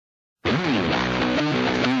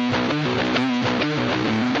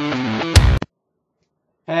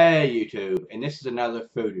Hey YouTube, and this is another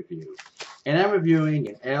food review. And I'm reviewing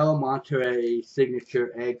an El Monterey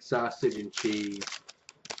signature egg sausage and cheese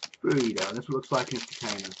burrito. This looks like in its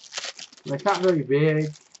container. It's not very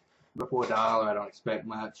big, but for $1 I don't expect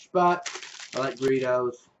much. But I like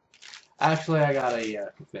burritos. Actually, I got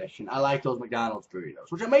a confession. I like those McDonald's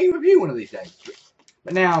burritos, which I may review one of these days.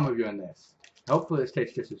 But now I'm reviewing this. Hopefully this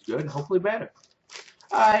tastes just as good, and hopefully better.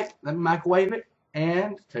 Alright, let me microwave it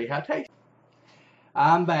and tell you how it tastes.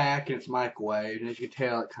 I'm back and it's microwaved, and as you can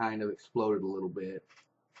tell, it kind of exploded a little bit.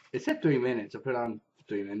 It said 3 minutes. I put it on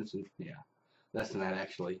 3 minutes, and yeah, less than that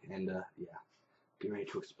actually. And yeah, getting ready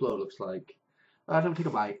to explode. Looks like. Let me take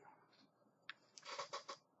a bite.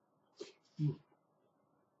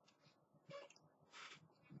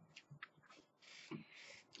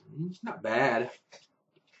 It's not bad.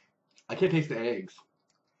 I can't taste the eggs.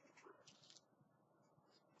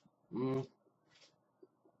 That's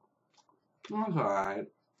alright.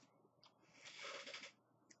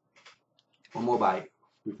 One more bite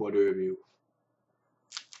before the review.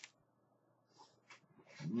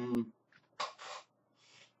 Mm.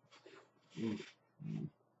 Mm.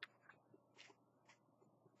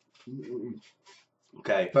 Mm.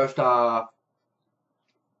 Okay, first off,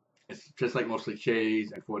 it's just like mostly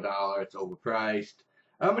cheese, and for $1, it's overpriced.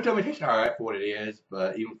 It told me it tastes alright for what it is,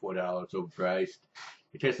 but even for $1, it's overpriced.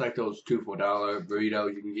 It tastes like those 2 for $1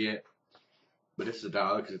 burritos you can get, but this is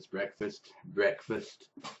 $1 because it's breakfast. Breakfast.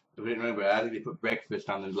 If you didn't remember, I think they put breakfast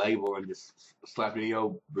on the label and just slap it in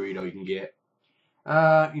your burrito you can get.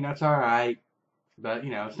 It's alright, but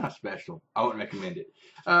it's not special. I wouldn't recommend it.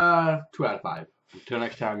 2 out of 5. Until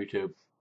next time, YouTube.